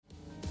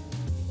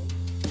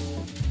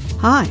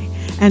Hi,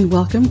 and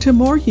welcome to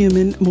More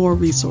Human, More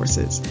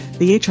Resources,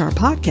 the HR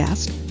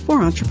podcast for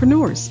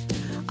entrepreneurs.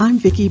 I'm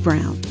Vicki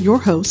Brown, your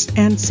host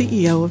and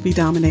CEO of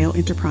Vidamaneo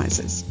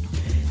Enterprises.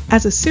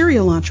 As a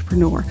serial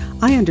entrepreneur,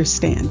 I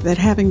understand that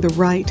having the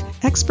right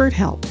expert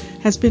help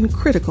has been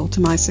critical to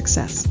my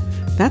success.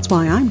 That's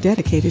why I'm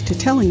dedicated to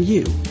telling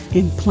you,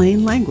 in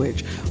plain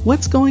language,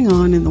 what's going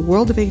on in the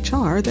world of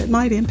HR that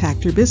might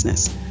impact your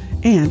business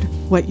and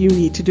what you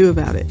need to do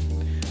about it,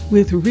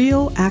 with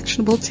real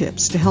actionable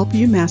tips to help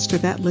you master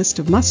that list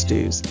of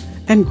must-dos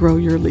and grow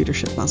your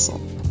leadership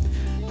muscle.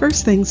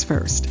 First things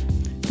first,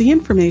 the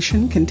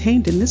information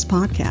contained in this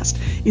podcast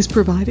is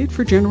provided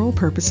for general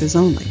purposes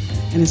only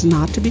and is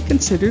not to be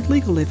considered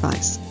legal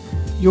advice.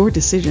 Your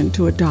decision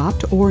to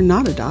adopt or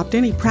not adopt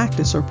any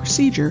practice or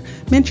procedure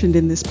mentioned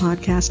in this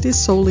podcast is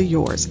solely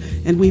yours,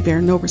 and we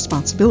bear no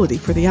responsibility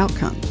for the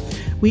outcome.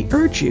 We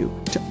urge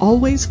you to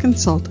always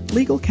consult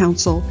legal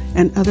counsel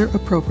and other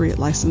appropriate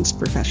licensed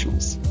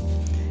professionals.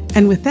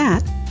 And with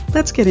that,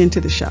 let's get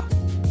into the show.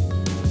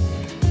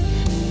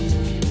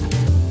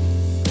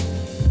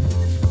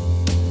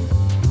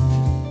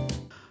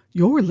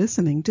 You're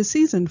listening to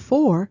Season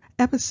 4,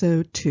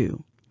 Episode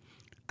 2.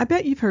 I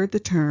bet you've heard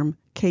the term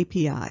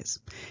KPIs.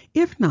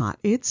 If not,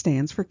 it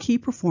stands for Key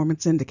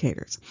Performance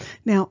Indicators.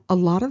 Now, a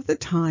lot of the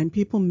time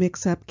people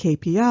mix up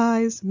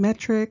KPIs,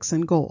 metrics,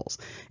 and goals,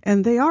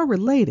 and they are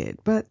related,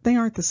 but they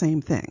aren't the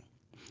same thing.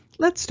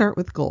 Let's start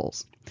with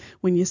goals.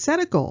 When you set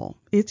a goal,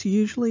 it's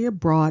usually a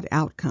broad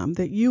outcome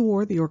that you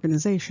or the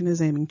organization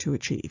is aiming to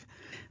achieve.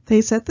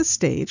 They set the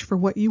stage for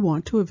what you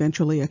want to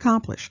eventually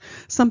accomplish,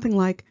 something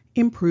like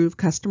improve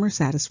customer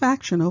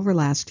satisfaction over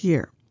last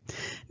year.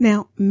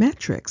 Now,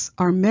 metrics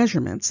are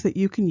measurements that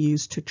you can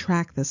use to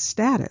track the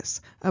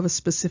status of a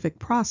specific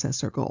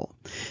process or goal.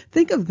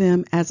 Think of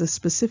them as a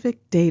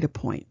specific data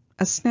point,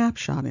 a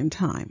snapshot in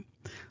time.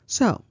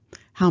 So,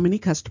 how many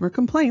customer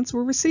complaints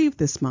were received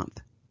this month?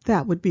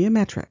 That would be a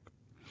metric.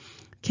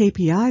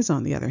 KPIs,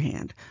 on the other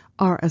hand,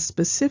 are a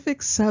specific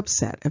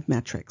subset of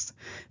metrics.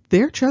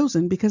 They're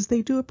chosen because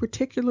they do a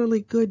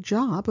particularly good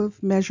job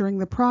of measuring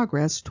the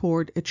progress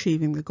toward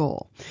achieving the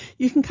goal.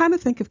 You can kind of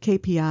think of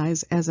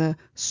KPIs as a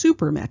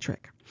super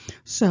metric.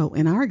 So,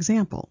 in our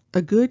example,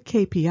 a good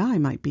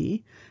KPI might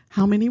be,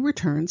 how many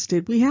returns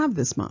did we have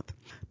this month?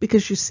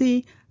 Because you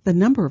see, the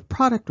number of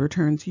product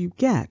returns you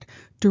get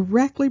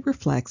directly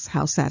reflects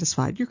how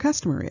satisfied your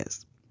customer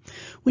is.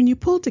 When you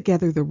pull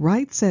together the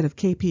right set of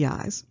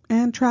KPIs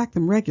and track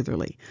them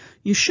regularly,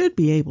 you should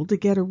be able to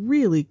get a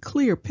really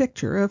clear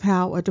picture of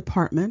how a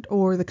department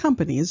or the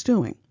company is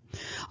doing.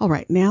 All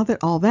right, now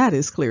that all that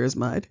is clear as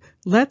mud,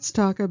 let's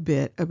talk a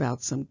bit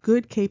about some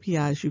good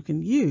KPIs you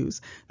can use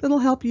that'll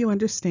help you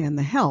understand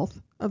the health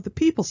of the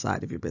people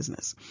side of your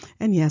business.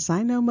 And yes,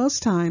 I know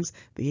most times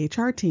the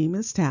HR team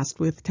is tasked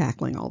with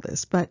tackling all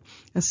this, but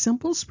a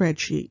simple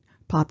spreadsheet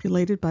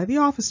populated by the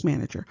office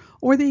manager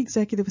or the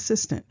executive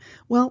assistant,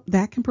 well,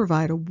 that can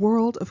provide a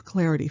world of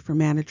clarity for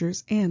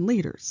managers and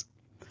leaders.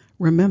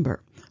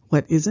 Remember,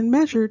 what isn't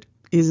measured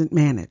isn't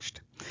managed.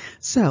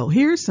 So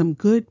here's some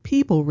good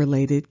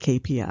people-related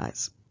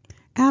KPIs.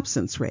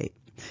 Absence rate.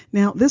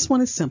 Now, this one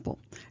is simple.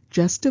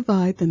 Just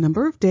divide the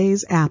number of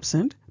days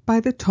absent by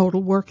the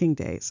total working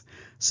days.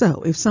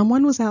 So if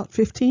someone was out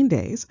 15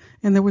 days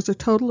and there was a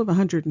total of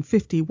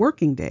 150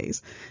 working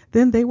days,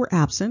 then they were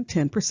absent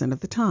 10%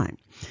 of the time.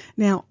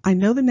 Now, I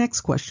know the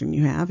next question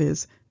you have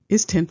is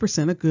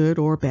 10% a good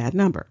or bad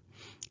number?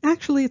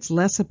 Actually, it's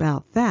less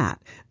about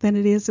that than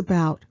it is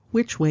about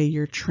which way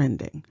you're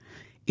trending.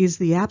 Is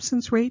the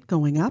absence rate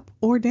going up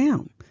or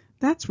down?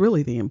 That's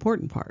really the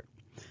important part.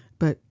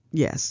 But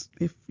yes,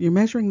 if you're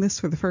measuring this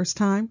for the first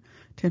time,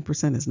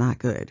 10% is not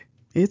good.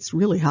 It's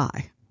really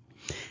high.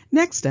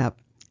 Next up,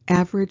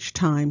 average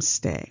time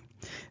stay.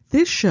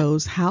 This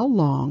shows how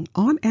long,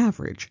 on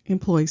average,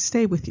 employees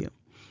stay with you.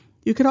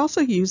 You could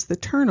also use the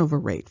turnover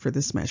rate for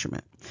this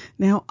measurement.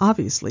 Now,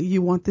 obviously,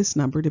 you want this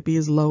number to be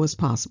as low as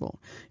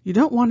possible. You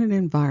don't want an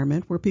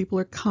environment where people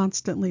are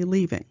constantly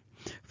leaving.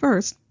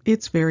 First,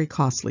 it's very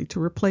costly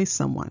to replace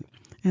someone.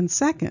 And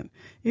second,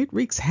 it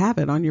wreaks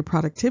havoc on your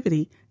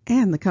productivity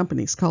and the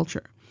company's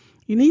culture.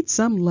 You need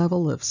some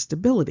level of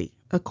stability,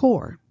 a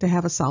core, to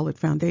have a solid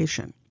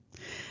foundation.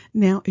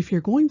 Now, if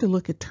you're going to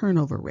look at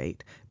turnover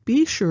rate,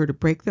 be sure to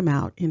break them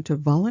out into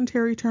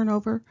voluntary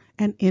turnover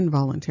and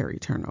involuntary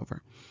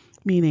turnover,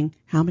 meaning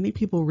how many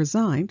people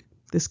resigned.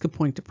 This could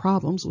point to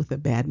problems with a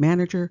bad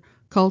manager,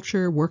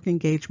 culture, work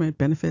engagement,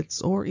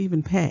 benefits, or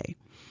even pay,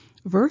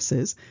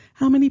 versus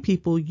how many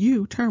people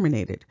you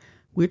terminated,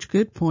 which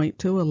could point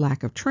to a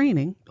lack of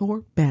training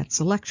or bad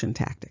selection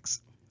tactics.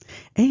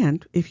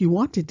 And if you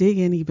want to dig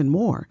in even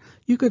more,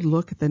 you could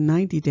look at the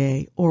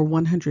 90-day or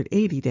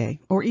 180-day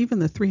or even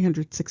the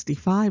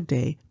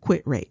 365-day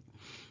quit rate,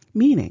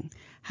 meaning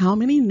how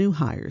many new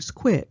hires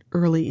quit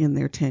early in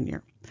their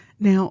tenure.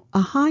 Now, a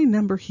high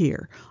number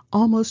here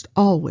almost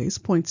always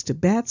points to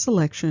bad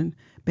selection,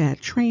 bad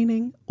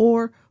training,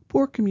 or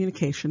poor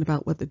communication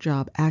about what the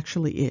job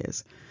actually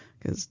is.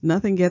 because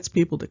nothing gets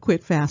people to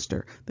quit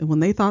faster than when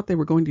they thought they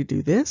were going to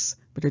do this,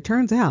 but it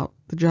turns out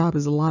the job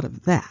is a lot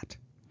of that.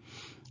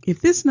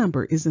 If this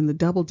number is in the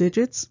double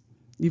digits,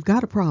 you've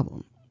got a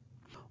problem.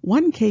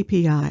 One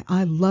KPI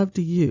I love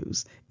to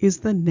use is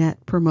the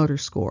Net Promoter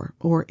Score,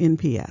 or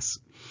NPS.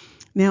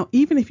 Now,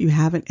 even if you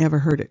haven't ever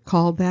heard it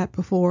called that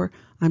before,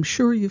 I'm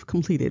sure you've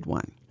completed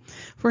one.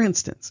 For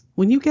instance,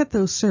 when you get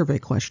those survey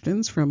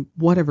questions from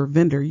whatever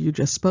vendor you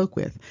just spoke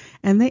with,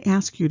 and they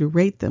ask you to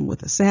rate them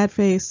with a sad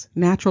face,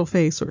 natural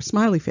face, or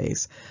smiley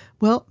face,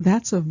 well,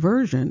 that's a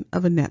version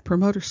of a Net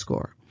Promoter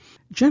Score.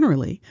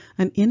 Generally,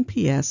 an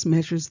NPS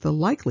measures the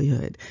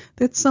likelihood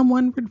that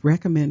someone would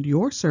recommend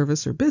your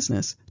service or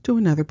business to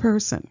another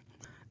person.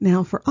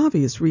 Now, for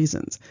obvious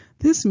reasons,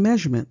 this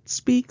measurement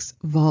speaks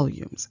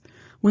volumes.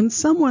 When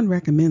someone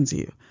recommends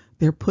you,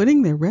 they're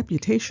putting their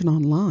reputation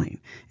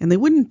online, and they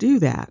wouldn't do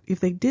that if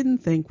they didn't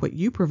think what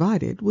you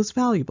provided was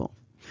valuable.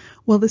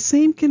 Well, the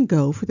same can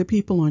go for the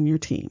people on your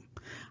team.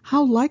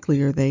 How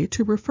likely are they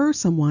to refer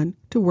someone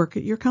to work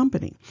at your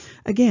company?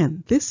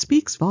 Again, this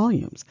speaks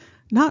volumes.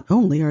 Not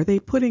only are they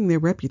putting their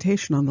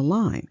reputation on the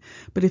line,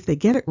 but if they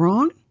get it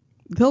wrong,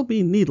 they'll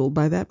be needled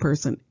by that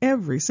person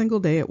every single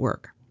day at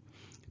work.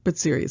 But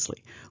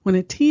seriously, when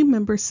a team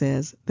member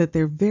says that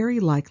they're very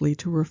likely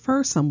to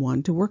refer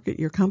someone to work at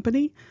your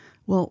company,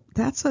 well,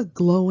 that's a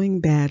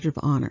glowing badge of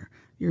honor.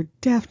 You're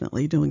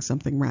definitely doing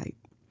something right.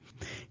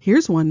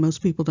 Here's one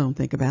most people don't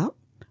think about: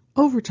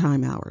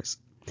 overtime hours.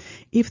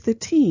 If the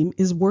team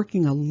is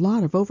working a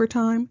lot of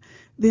overtime,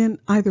 then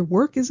either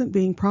work isn't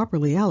being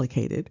properly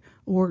allocated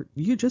or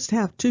you just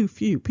have too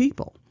few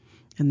people.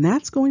 And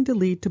that's going to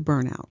lead to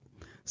burnout.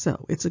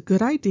 So it's a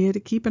good idea to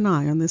keep an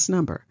eye on this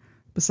number.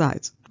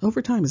 Besides,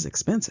 overtime is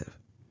expensive.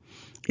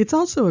 It's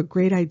also a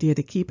great idea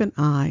to keep an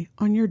eye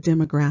on your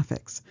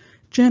demographics: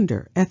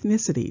 gender,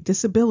 ethnicity,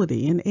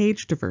 disability, and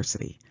age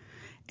diversity.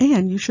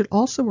 And you should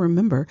also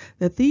remember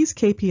that these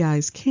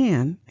KPIs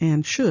can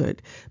and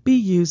should be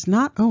used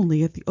not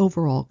only at the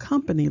overall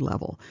company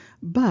level,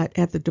 but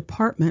at the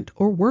department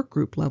or work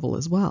group level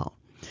as well.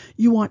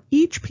 You want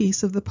each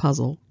piece of the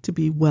puzzle to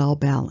be well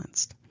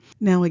balanced.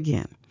 Now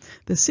again,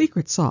 the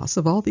secret sauce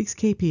of all these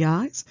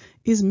KPIs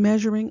is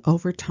measuring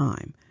over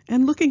time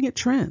and looking at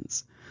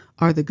trends.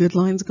 Are the good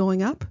lines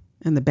going up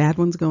and the bad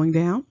ones going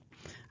down?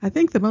 I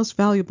think the most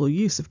valuable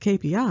use of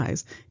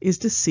KPIs is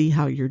to see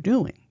how you're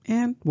doing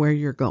and where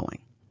you're going.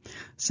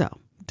 So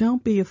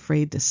don't be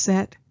afraid to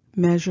set,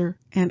 measure,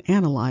 and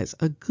analyze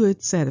a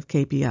good set of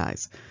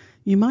KPIs.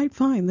 You might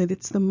find that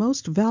it's the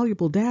most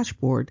valuable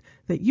dashboard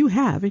that you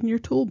have in your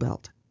tool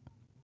belt.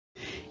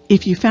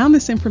 If you found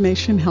this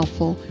information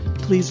helpful,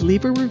 please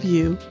leave a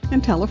review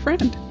and tell a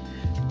friend.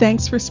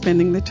 Thanks for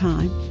spending the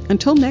time.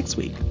 Until next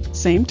week,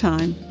 same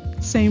time,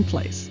 same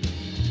place.